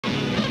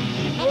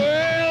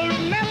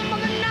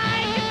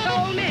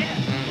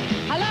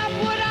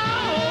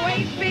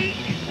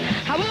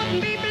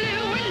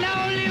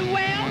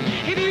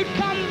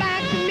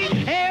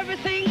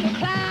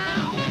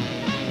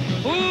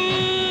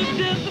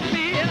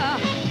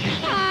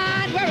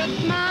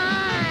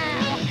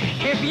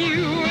leave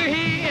you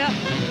here.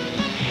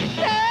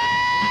 So,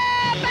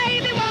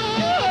 baby,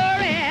 won't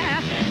worry,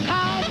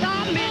 'cause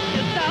I miss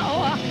you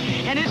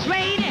so. And it's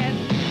raining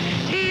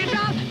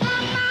teardrops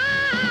from my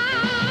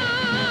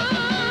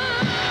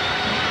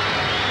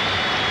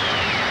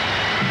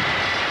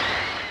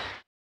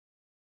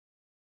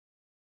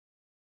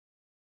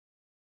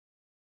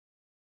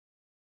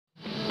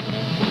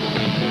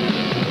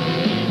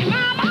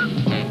Mama,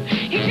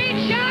 he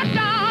treats your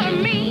daughter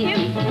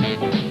mean.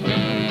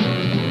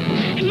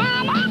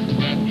 Mama,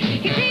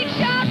 he treats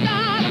your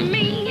daughter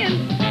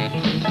mean.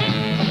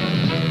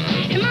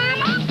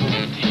 Mama,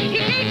 he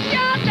treats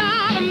your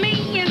daughter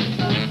mean.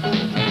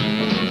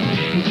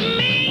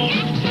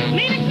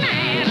 Meanest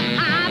man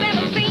I've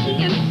ever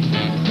seen.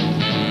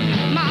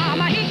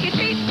 Mama, he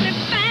treats me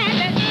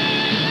badly,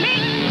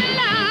 makes me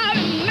love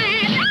him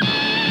madly.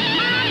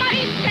 Mama,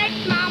 he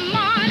takes my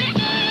money,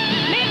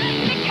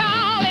 makes me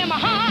call him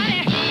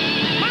honey.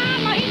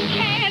 Mama, he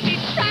can't be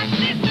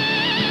trusted,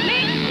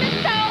 makes me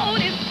so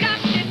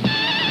disgusted.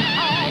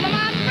 All of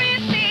my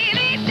friends say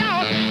they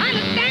don't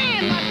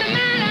understand what's the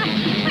matter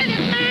with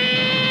this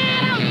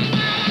man. Oh,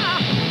 Mama,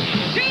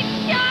 treats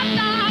your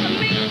daughter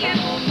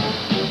mean.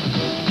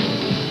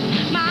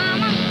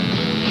 Mama,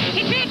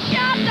 he treats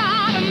your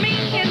daughter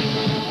mean.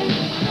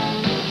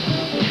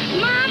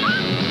 Mama,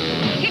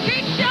 he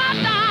treats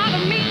your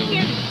daughter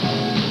mean.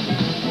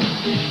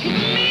 He's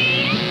the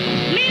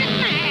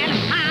meanest man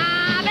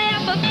I've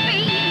ever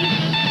seen.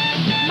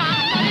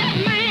 Mama,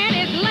 this man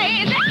is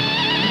lazy,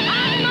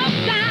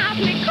 almost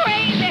drives me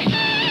crazy.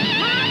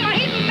 Mama,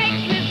 he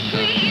makes me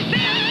squeeze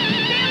him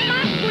till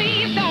my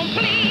squeeze don't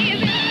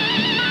please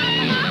him.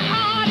 Mama, my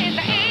heart is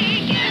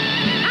aching,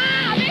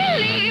 I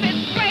believe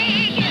it's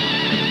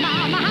breaking.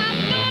 Mama, I'm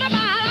good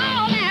about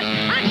all that.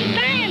 I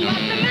understand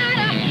what's the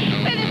matter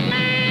with this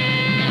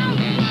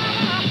man.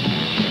 Mama,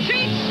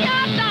 treats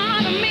your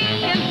daughter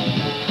mean.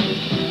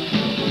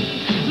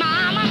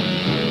 Mama,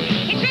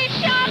 he treats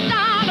your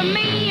daughter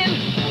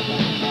mean.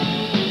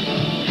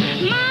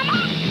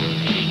 Mama,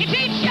 he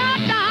treats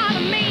your daughter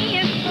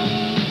mean.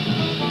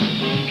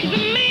 He's the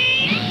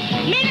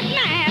meanest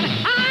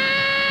man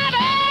I've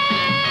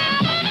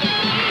ever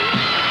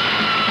seen.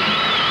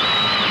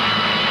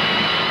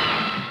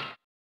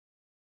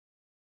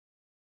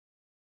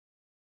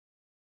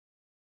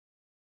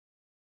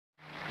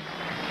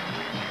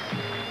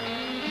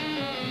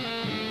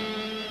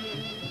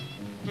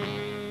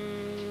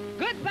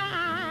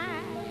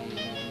 Goodbye.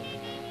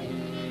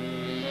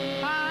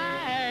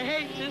 I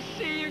hate to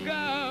see you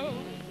go,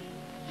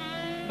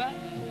 but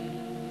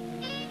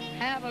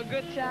have a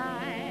good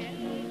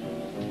time.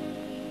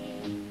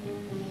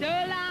 So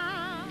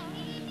long.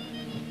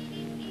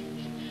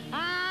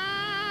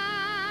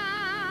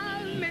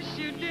 I'll miss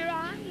you, dear,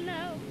 I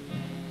know,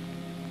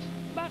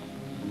 but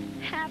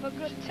have a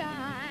good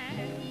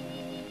time.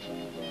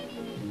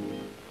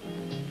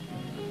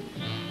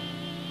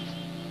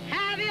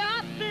 Have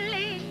your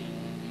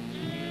fling.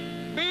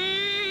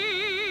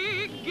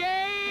 Be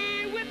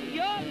gay with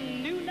your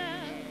new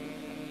love.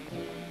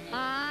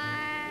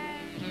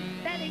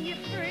 I'm setting you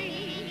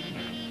free.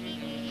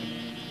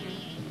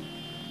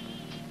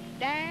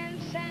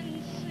 Dance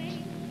and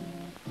sing.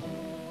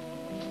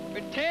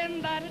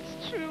 Pretend that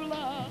it's true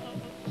love.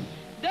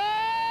 Don't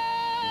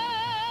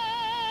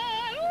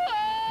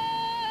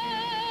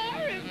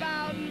worry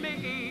about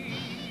me.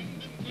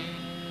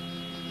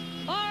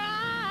 For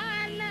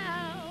I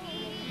know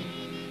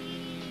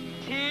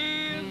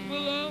tears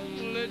will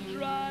only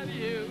drive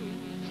you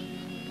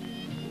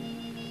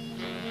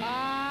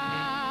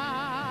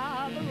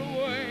farther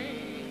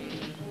away.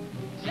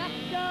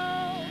 Just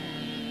don't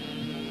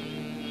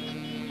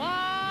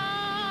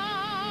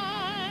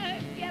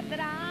forget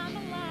that I'm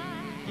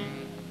alive.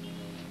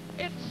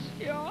 It's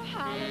your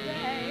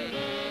holiday.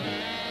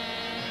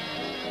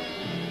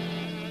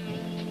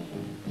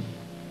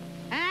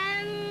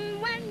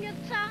 And when you're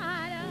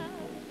tired of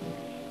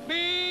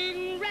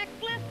being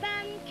reckless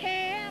and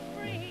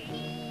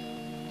carefree,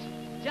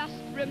 just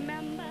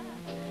remember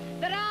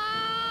that I'll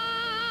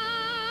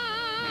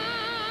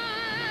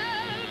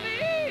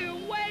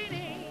be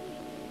waiting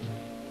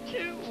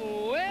to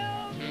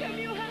welcome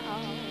you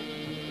home.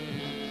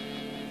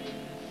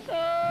 So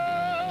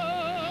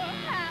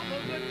have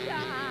a good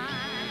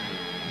time.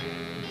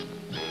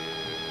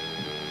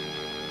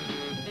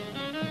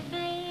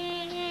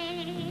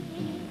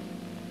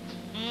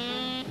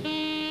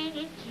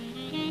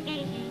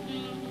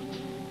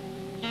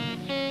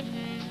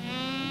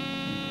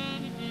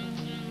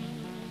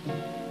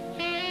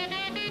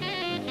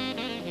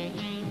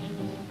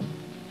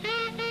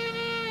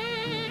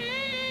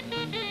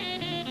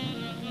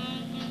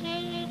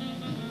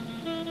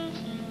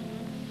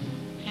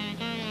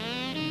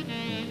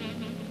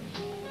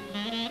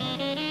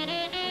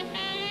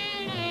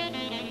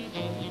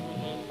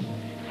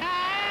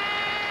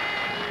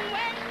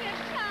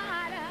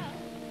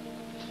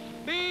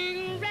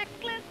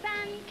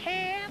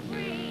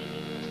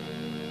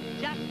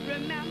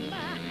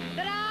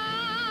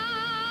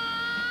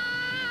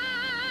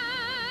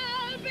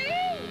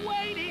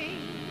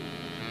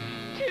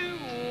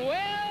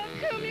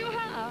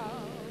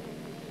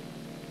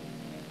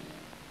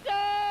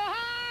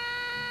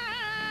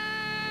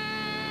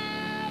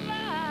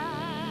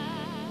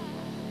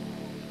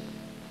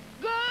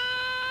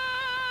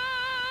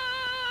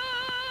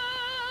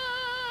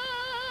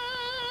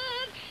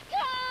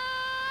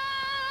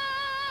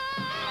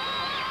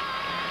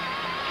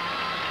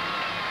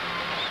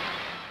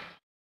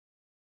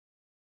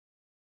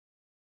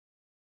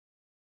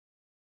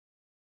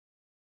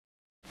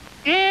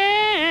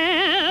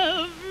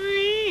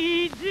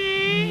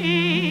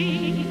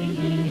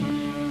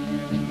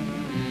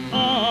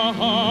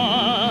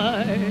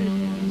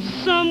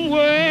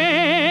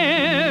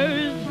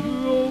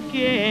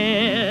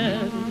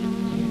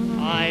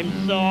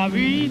 I'm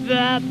sorry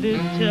that this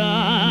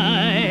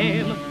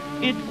time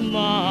it's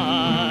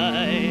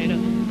mine.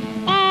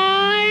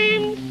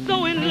 I'm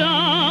so in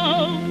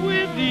love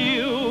with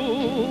you.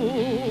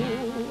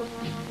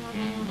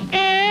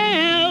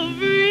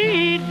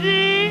 Every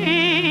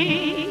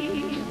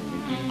day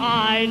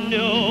I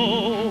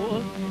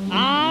know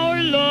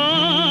our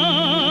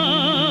love's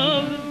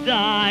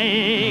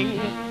dying.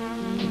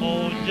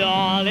 Oh,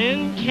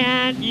 darling,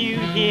 can't you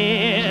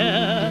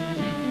hear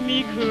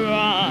me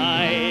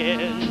crying?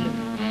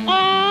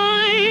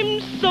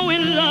 I'm so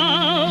in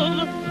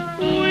love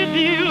with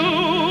you.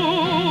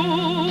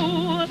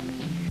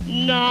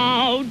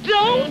 Now,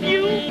 don't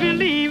you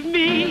believe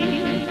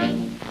me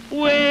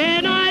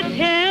when I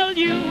tell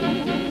you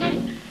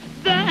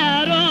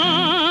that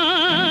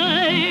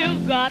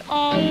I've got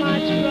all my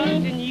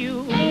trust in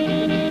you.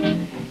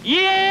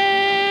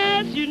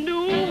 Yes, you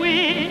knew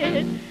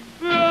it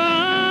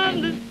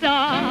from the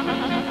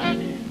start.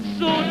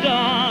 So,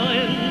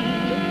 darling,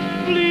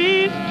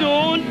 please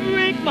don't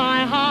break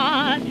my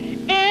heart.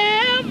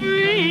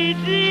 Every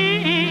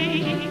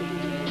day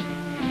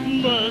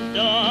must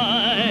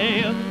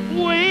I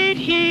wait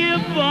here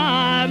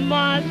by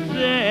myself.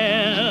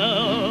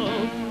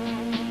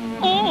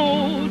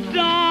 Oh,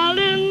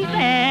 darling,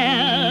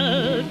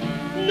 there's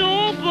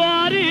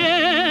nobody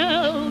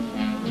else.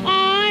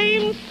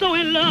 I'm so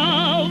in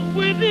love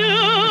with you.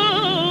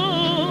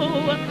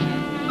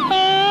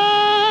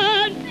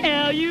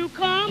 Until you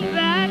come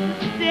back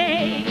to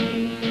stay,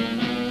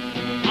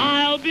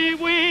 I'll be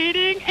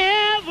waiting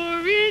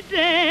every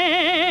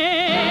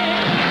day.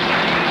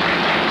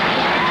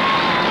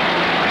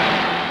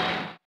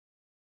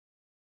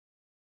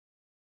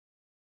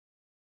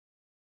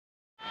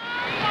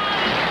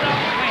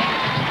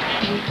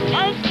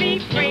 Must be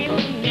praying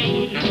for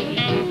me.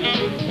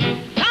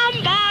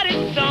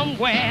 Somebody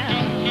somewhere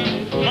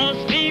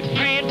must be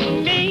praying for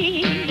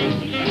me.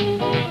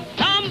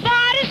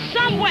 Somebody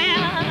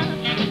somewhere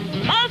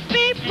must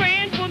be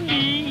praying for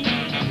me.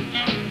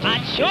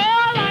 I'd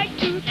sure like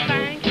to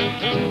thank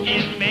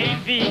it may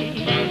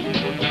be.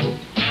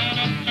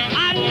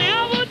 I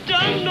never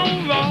done no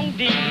wrong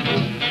deed,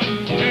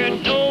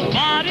 hurt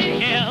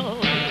nobody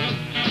else.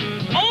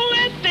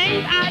 Only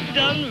things I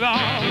done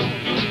wrong,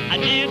 I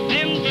did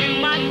them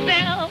to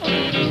myself.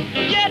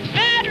 Yet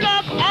bad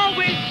luck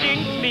always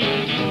sings me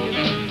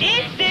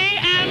each day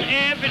and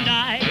every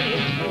night.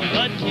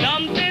 But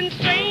something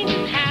strange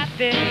has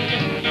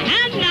happened,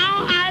 and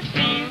now I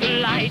see the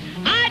light.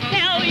 I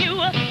tell you,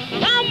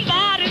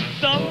 somebody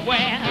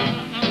somewhere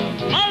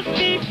must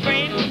be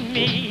praying for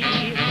me.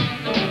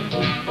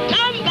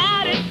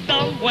 Somebody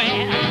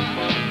somewhere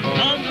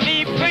must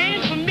be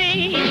praying for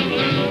me.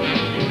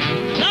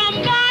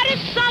 Somebody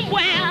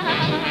somewhere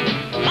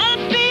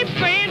must be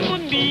praying for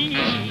me.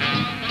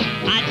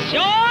 I'd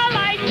sure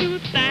like to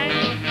thank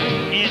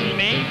it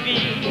may be.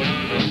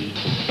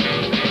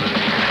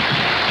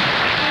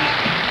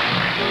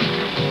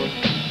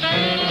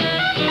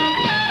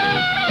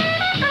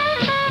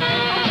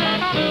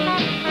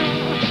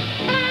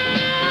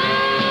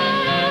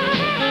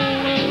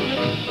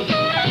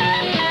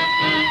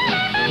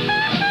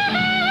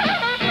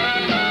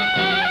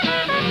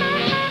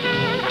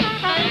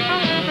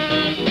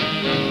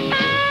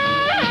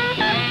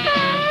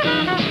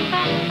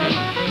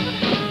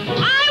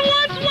 I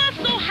once was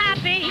so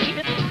happy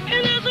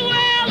in this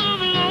world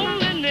of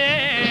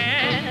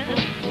loneliness,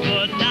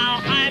 but now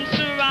I'm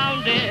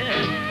surrounded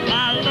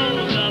by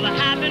loads of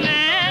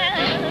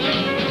happiness.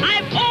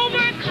 I've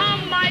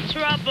overcome my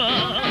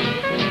trouble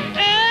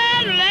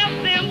and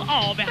left them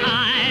all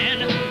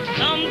behind.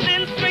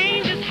 Something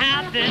strange has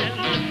happened.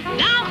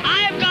 Now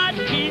I've got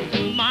peace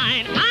of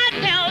mind. I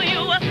tell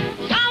you,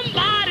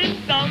 somebody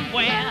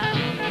somewhere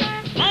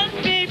must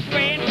be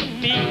praying for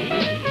me.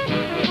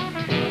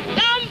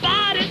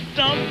 Somebody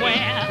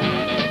somewhere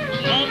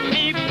must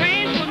be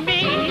praying for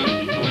me.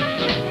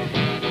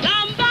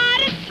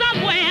 Somebody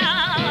somewhere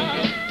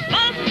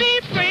must be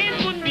praying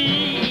for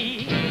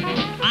me.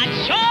 I'd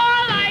sure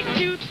like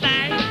to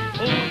thank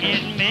who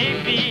it may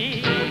be.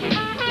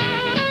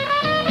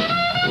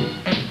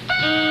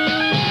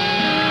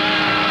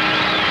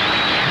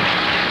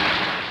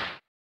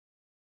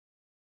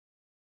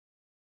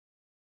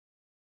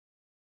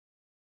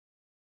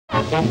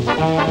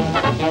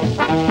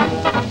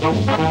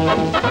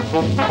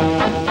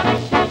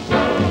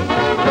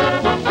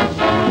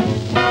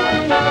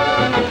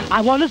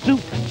 I want a suit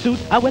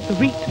with the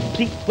reach,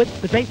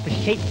 with the draper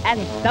shape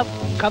and stuff,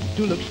 cup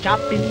to look sharp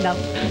enough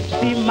to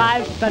see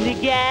my sunny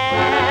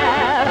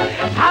gal.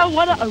 I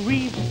want a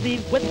reed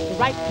sleeve with the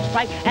right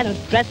stripe and a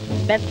dress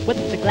vest with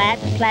the glad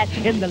plaid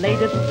in the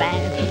latest fad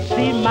to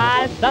see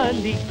my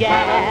sunny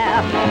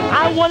gal.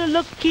 I want to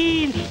look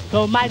keen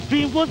so my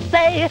dream will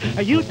say,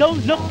 you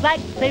don't look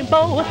like the same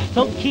beau,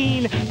 so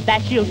keen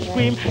that she'll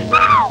scream,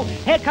 ow!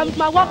 Here comes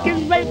my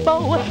walking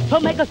rainbow. So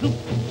make a suit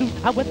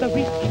with the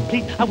reed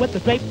pleat, with the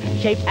drape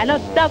shape and a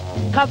stuff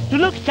cup to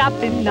look sharp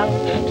enough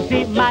to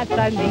see my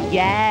sunny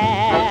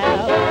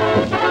gal.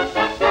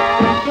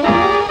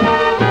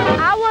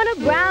 I want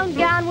a brown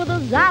gown with a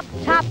zop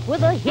top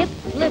with a hip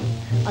flip,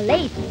 a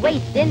lace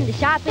waist in the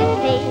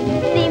sharpest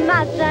taste. See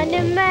my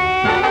Sunday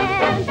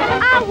man.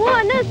 I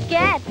want a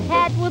scat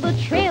hat with a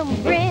trim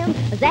brim,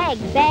 a zag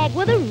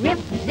with a rip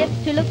zip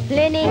to look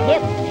plenty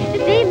hip. To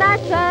see my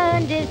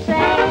Sunday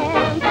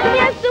Sam.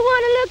 Yes, I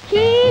want to look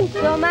keen,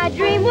 so my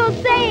dream will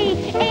say,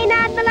 ain't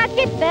I the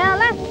lucky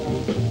fella?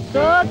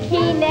 So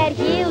keen that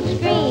he'll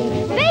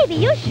scream, baby,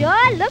 you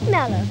sure look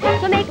mellow.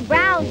 So make a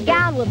brown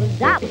gown with a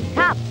zop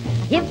top,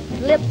 a hip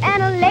slip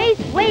and a lace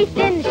waist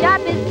in the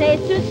sharpest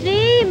taste to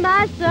see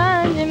my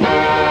Sunday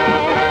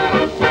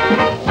man.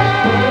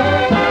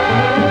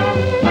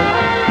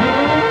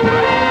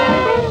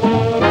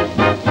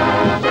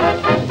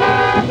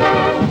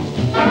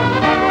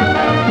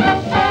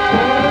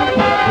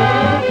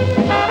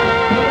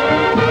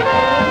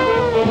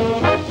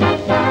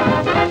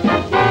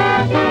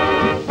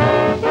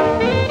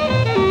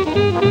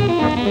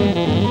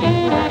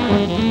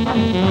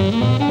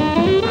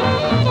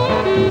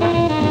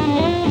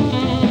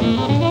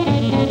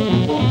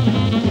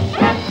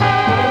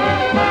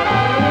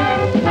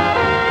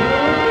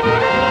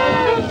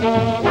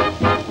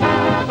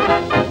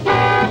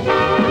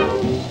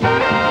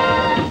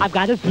 I've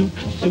got a suit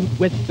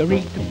with the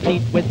wreath,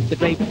 complete with the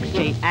drape,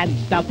 shade and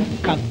stuff,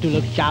 cut to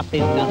look sharp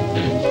enough.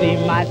 See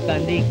my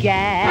Sunday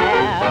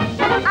gown.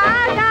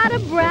 I got a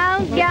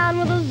brown gown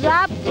with a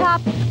zop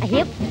top, a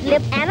hip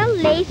slip and a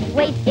lace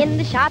waist in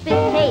the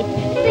sharpest taste.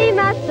 See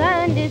my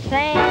Sunday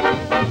Sam.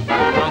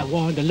 I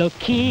want to look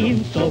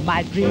keen, so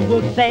my dream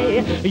will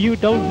say, you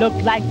don't look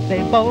like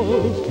St. Beau.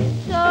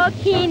 So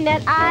keen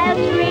that I'll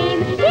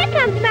scream, here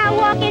comes my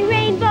walking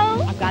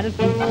rainbow. I've got a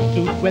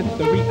suit with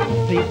the wreath,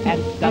 complete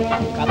and stuff,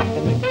 cut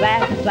in the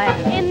glass.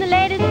 In the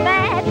latest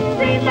fad,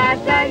 see my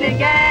Sunday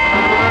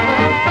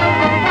gown.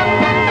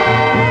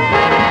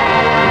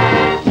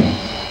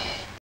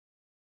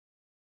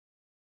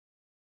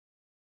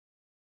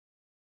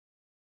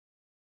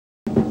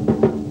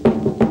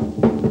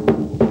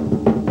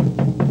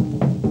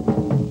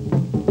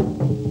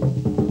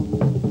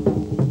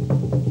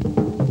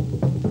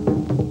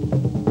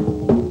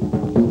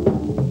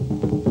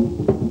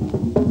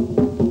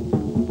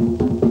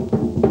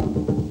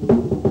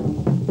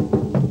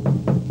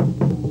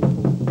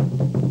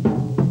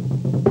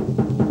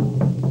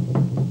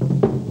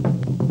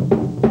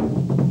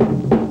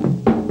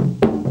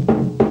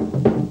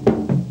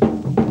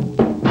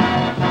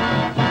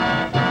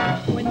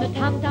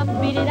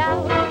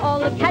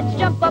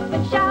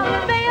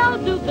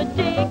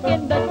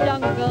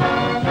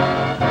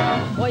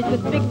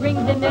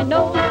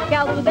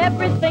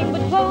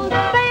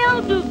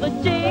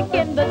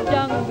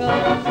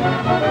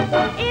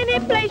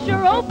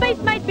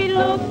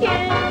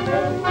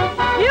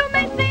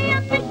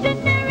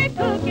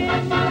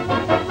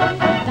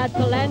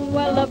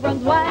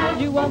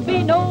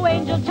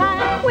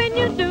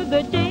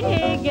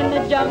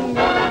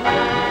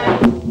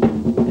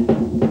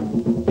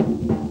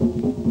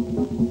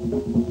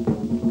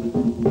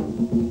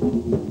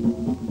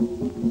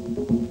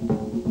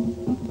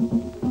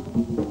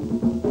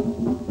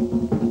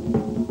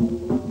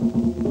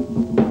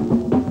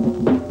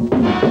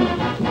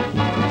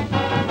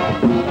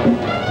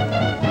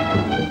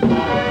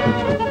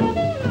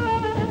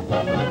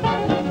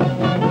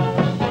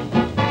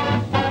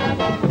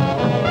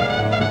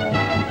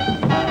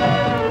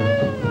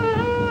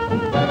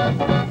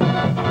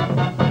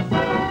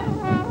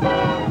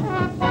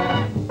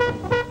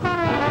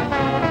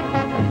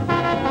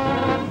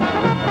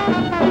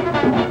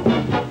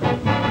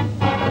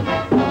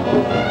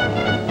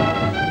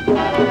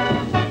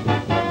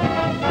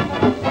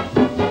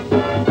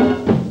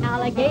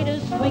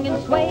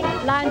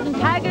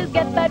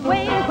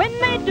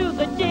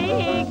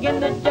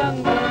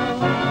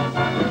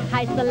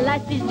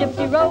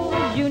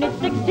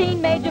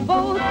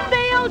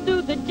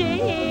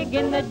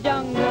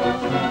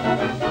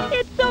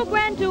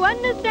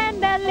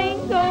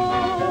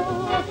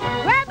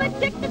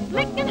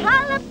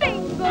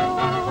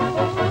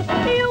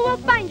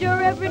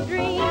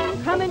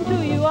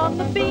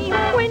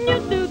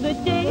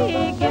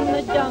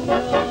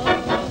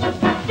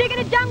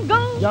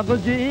 Jungle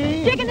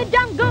G, dig in the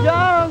jungle,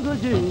 Jungle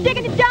G, dig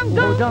in the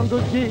jungle,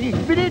 Jungle G.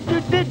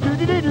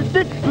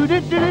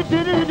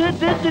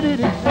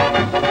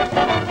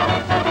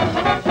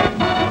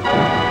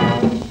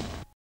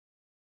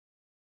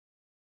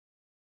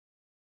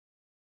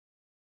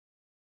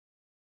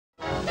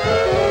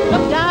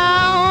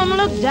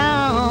 Look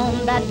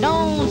down that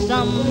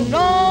lonesome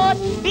road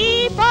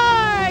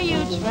before you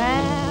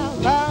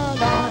travel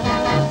on.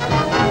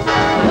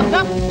 Look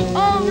up,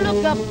 oh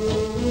look up,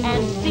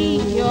 and see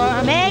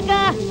your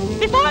maker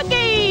before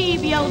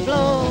Gabe you'll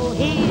blow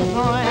his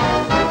horn.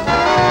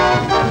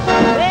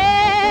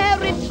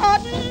 Where it's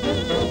hot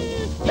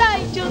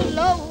inside your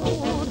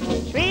load,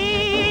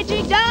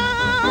 trudging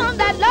down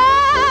that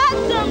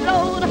lonesome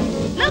road.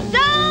 Look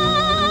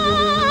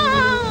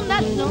down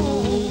that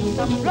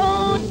lonesome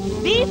road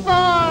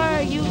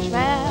before you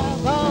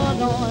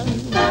travel on.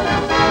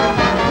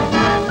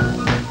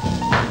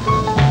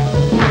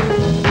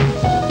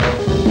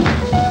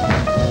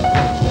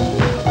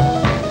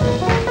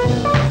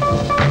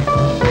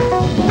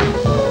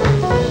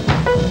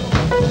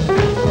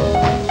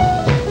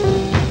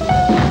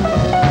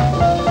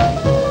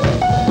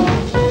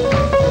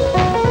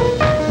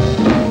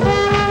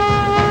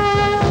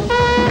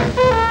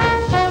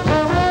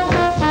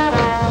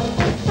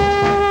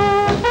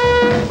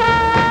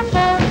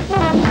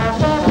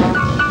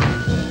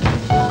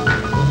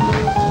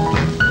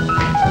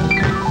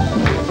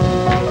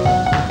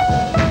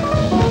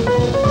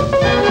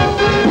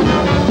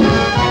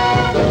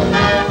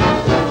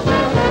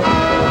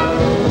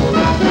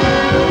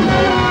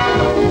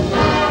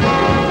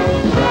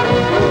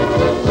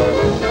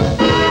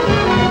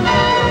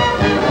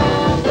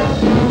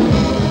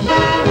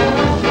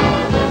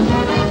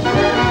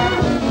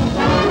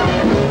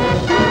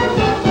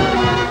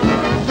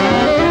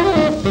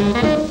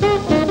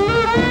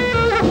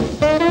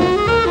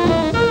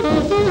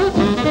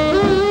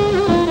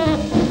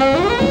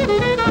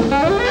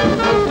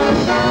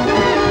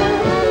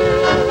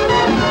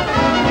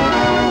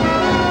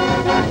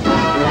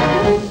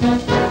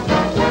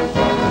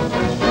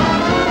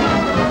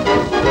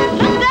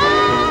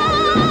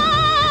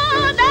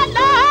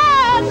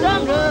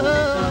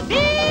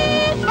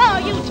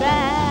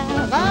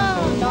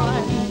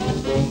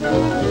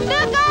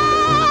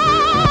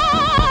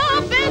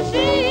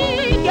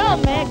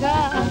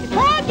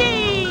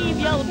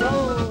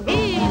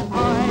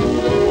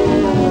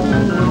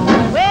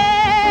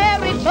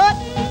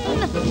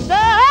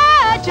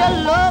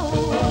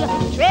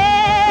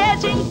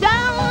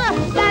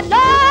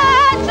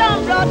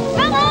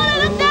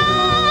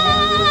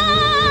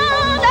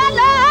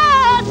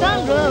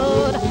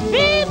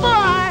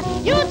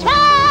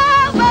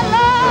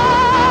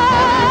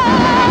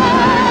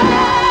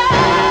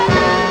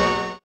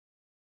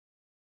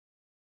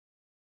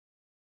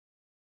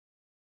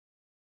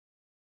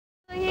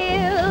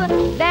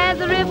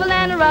 ripple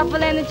and a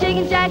ruffle and the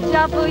chicken jack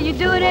shuffle. You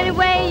do it any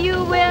way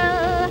you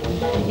will.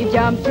 You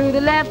jump to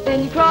the left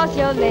and you cross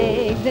your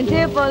legs and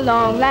tip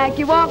along like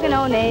you're walking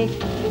on eggs.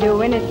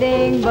 Do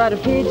anything but a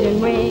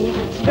pigeon wing.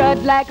 Strut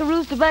like a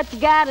rooster, but you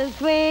gotta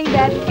swing.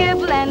 That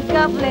skipple and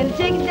scuffle and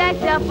chicken jack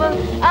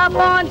shuffle. Up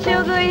on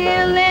Sugar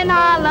Hill in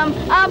Harlem,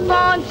 up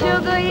on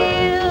Sugar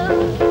Hill.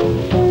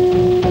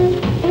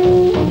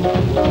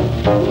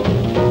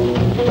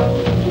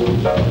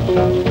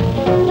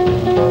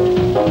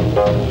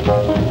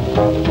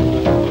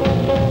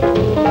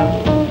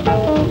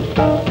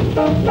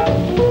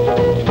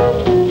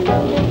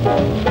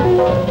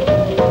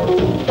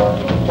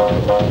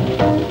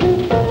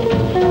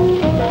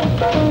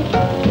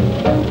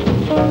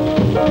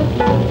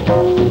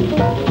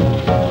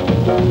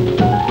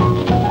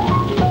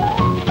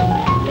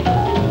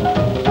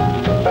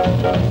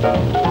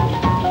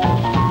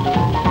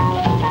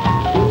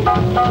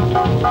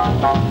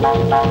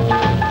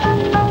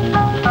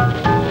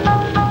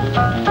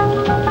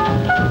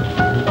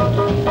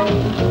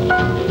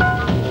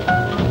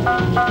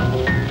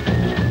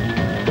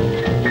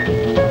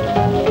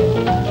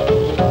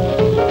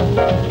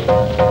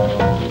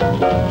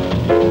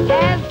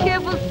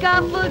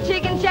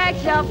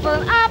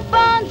 Shuffle up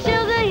on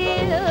Sugar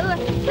Hill.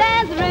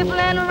 There's a ripple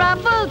and a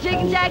ruffle,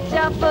 chicken jack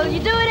shuffle. You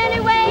do it any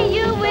way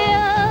you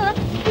will.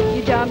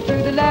 You jump to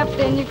the left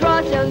and you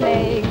cross your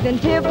legs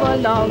and tip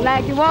along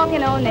like you're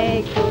walking on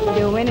eggs.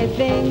 Do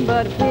anything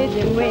but a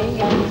pigeon wing.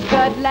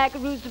 Strut like a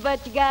rooster,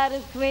 but you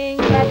gotta swing.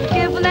 That's a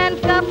skiffle and a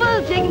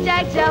scuffle, chicken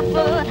jack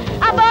shuffle.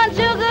 Up on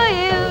Sugar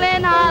Hill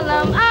in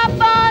Harlem, up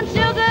on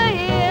Sugar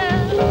Hill.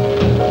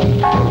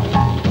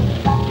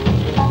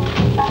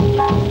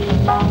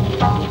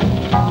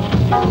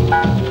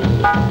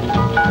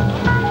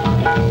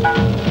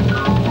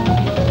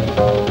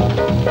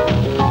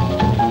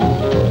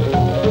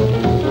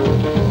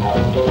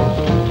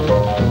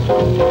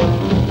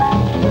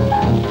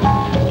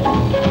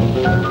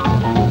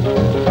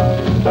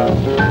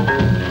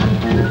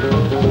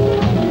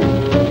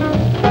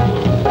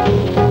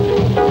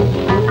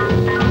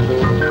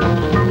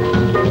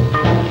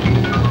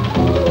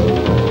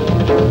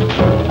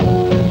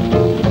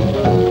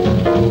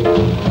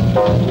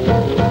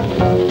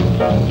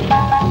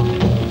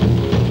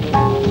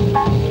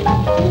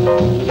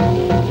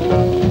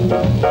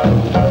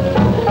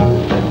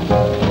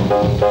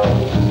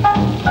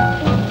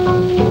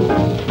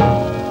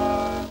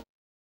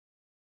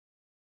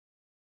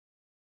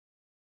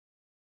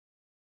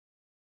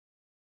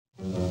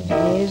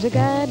 There's a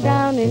guy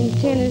down in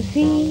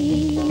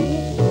Tennessee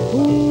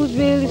who's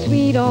really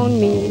sweet on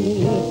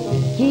me.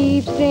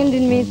 Keeps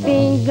sending me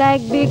things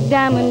like big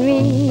diamond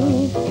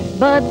rings,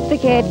 but the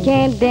cat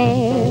can't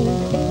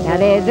dance. Now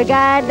there's a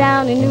guy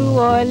down in New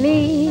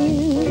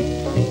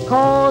Orleans,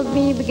 calls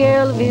me the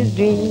girl of his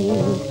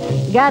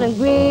dreams. Got a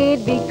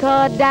great big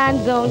car,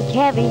 dines on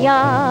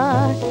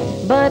caviar,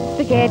 but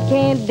the cat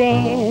can't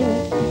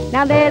dance.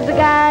 Now there's a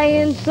guy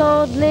in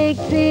Salt Lake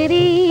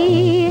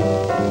City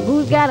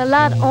who's got a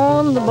lot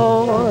on the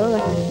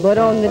board, but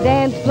on the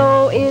dance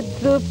floor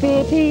it's a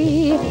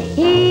pity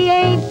he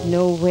ain't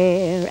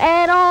nowhere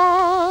at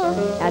all.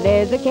 Now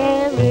there's a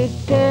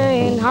character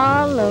in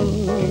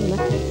Harlem,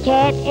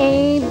 cat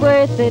ain't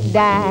worth a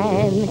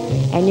dime,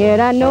 and yet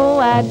I know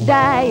I'd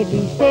die if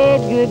he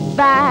said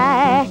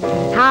goodbye.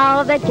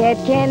 How that cat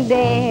can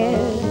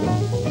dance.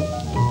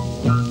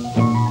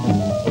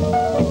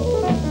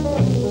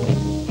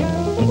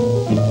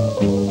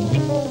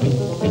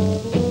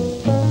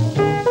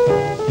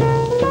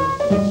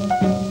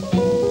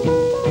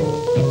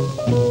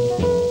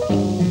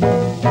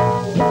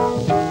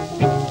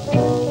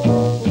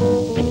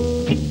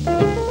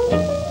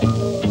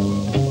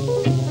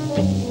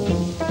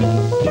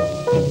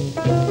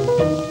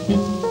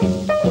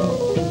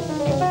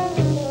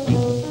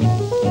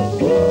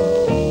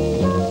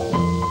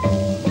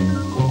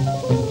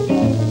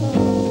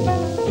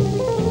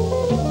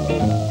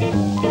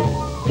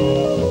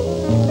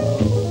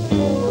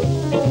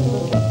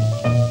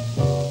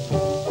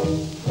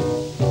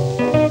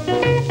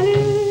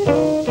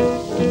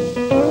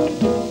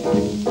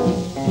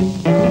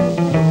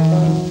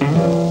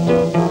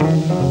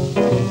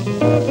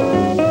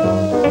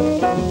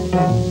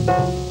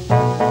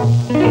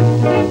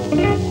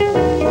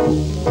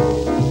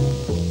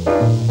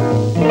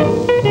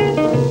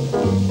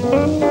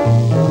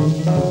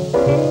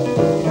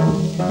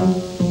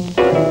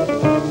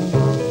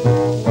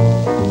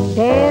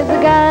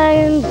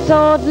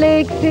 Salt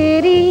Lake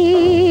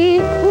City,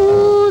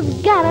 who's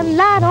got a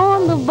lot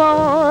on the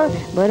ball,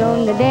 but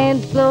on the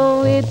dance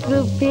floor it's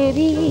a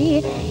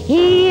pity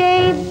he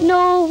ain't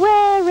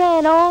nowhere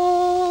at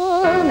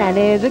all. Now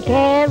there's a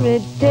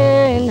character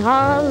in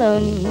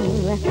Harlem,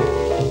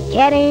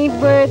 cat ain't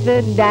worth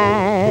a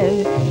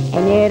dime,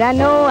 and yet I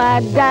know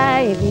I'd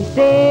die if he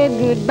said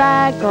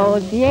goodbye,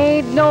 'cause he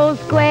ain't no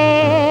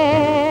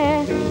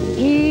square.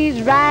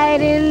 He's right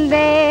in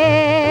there.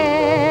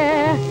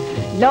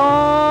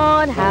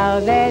 Lord, how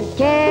that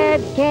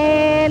cat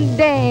can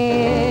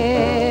dance.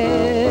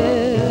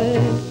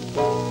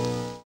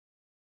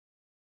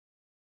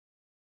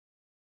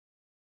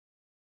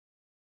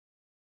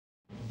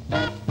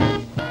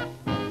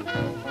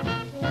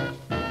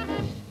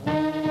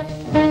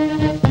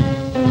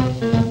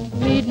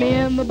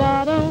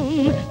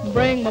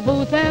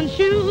 and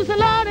shoes.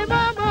 Lordy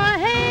mama,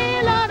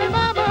 hey, Lordy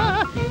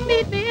mama,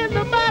 meet me in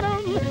the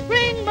bottom,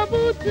 bring my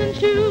boots and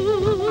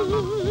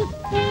shoes.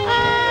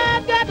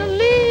 I've got to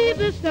leave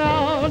this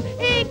town,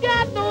 ain't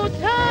got no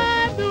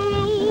time to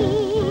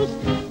lose.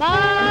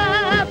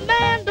 My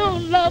man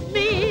don't love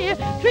me,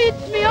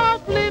 treats me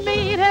awfully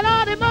mean. Hey,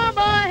 Lordy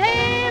mama,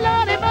 hey,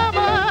 Lordy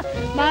mama,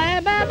 my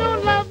man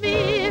don't love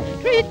me,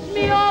 treats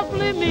me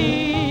awfully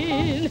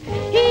mean.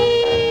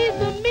 He's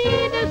the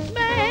meanest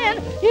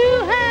man you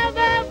have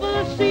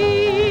ever seen.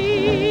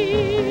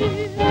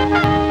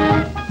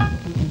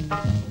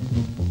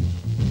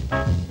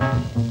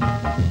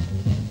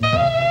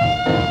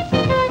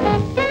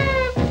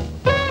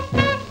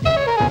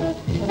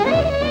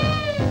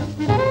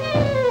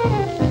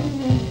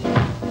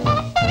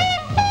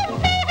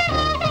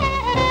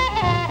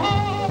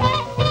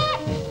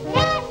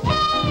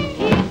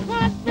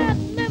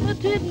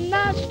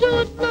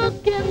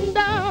 Looking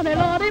down, hey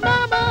Lordy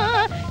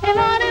mama,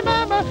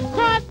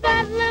 caught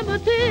that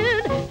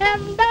limited,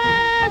 and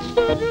I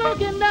stood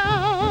looking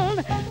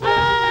down.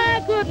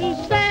 I couldn't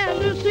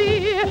stand to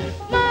see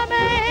my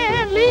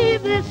man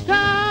leave this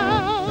town.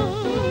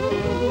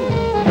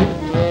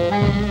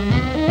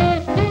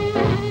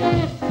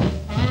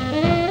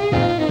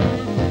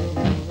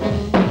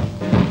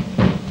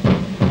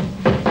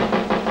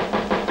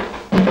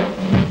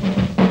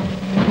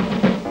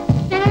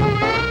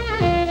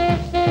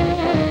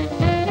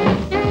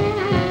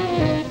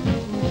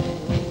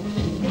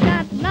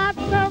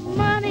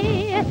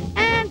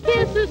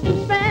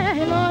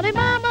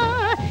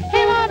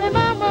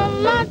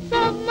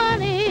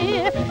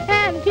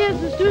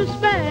 To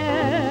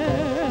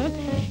spare.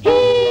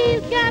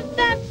 He's got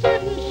that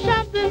certain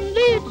something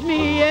leads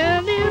me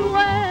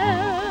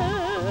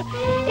anywhere.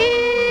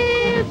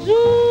 It's ooh-wee.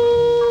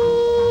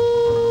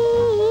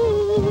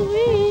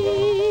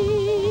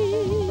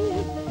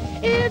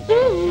 It's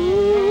ooh-wee.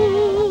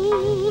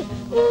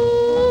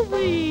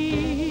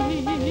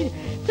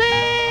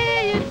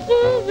 Say it's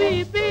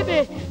ooh-wee,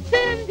 baby.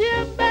 Send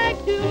him back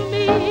to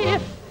me.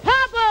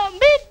 Papa,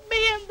 meet me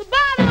in the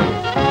bottom.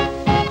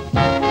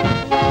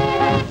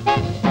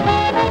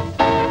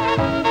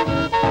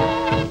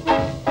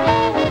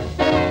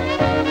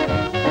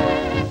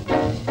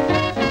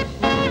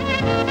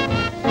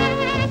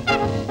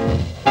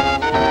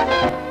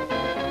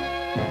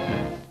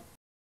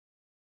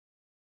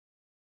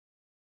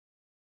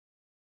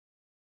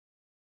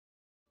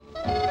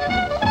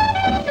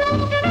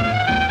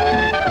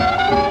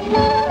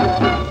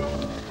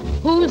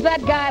 Who's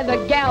that guy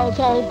the gals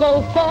all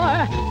go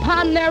for,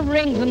 pawn their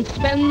rings and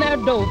spend their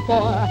dough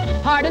for?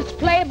 Hardest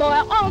playboy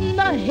on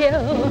the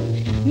hill,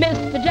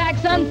 Mr.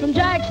 Jackson from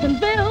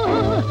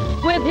Jacksonville,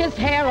 with his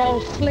hair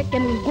all slick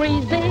and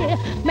greasy,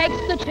 makes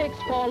the chicks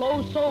fall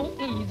oh so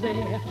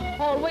easy.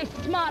 Always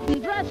smart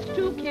and dressed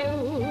to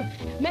kill,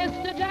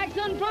 Mr.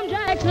 Jackson from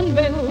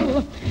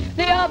Jacksonville.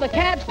 The other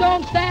cats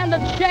don't stand a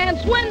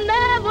chance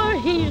whenever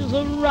he's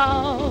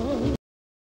around.